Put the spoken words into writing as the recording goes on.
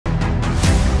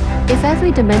If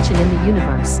every dimension in the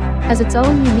universe has its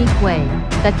own unique way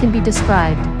that can be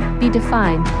described, be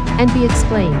defined, and be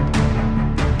explained,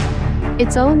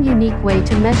 its own unique way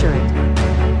to measure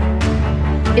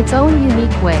it, its own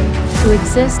unique way to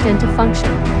exist and to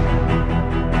function.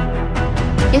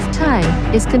 If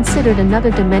time is considered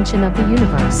another dimension of the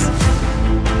universe,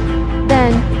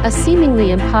 then a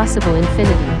seemingly impossible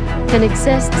infinity can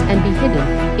exist and be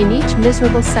hidden in each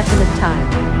miserable second of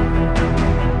time.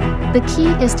 The key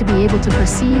is to be able to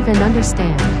perceive and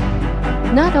understand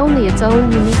not only its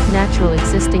own unique natural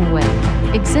existing way,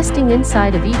 existing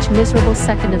inside of each miserable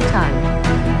second of time,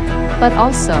 but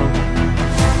also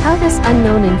how this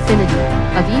unknown infinity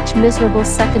of each miserable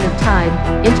second of time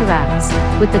interacts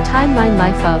with the timeline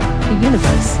life of the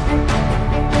universe.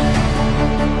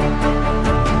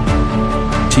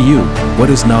 To you, what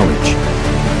is knowledge?